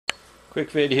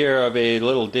Quick vid here of a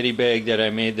little ditty bag that I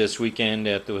made this weekend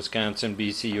at the Wisconsin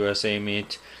BC USA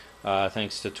meet.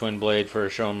 Thanks to Twin Blade for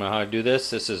showing me how to do this.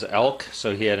 This is elk,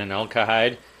 so he had an elk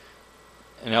hide.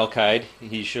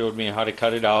 He showed me how to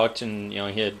cut it out, and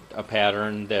he had a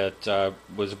pattern that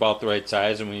was about the right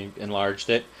size, and we enlarged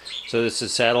it. So this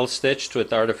is saddle stitched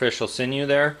with artificial sinew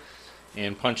there,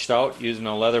 and punched out using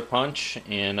a leather punch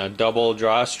and a double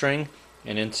drawstring.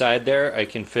 And inside there I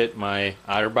can fit my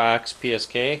OtterBox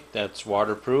PSK, that's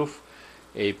waterproof,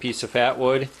 a piece of fat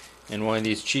wood, and one of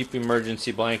these cheap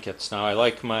emergency blankets. Now I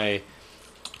like my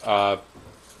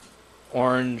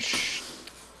orange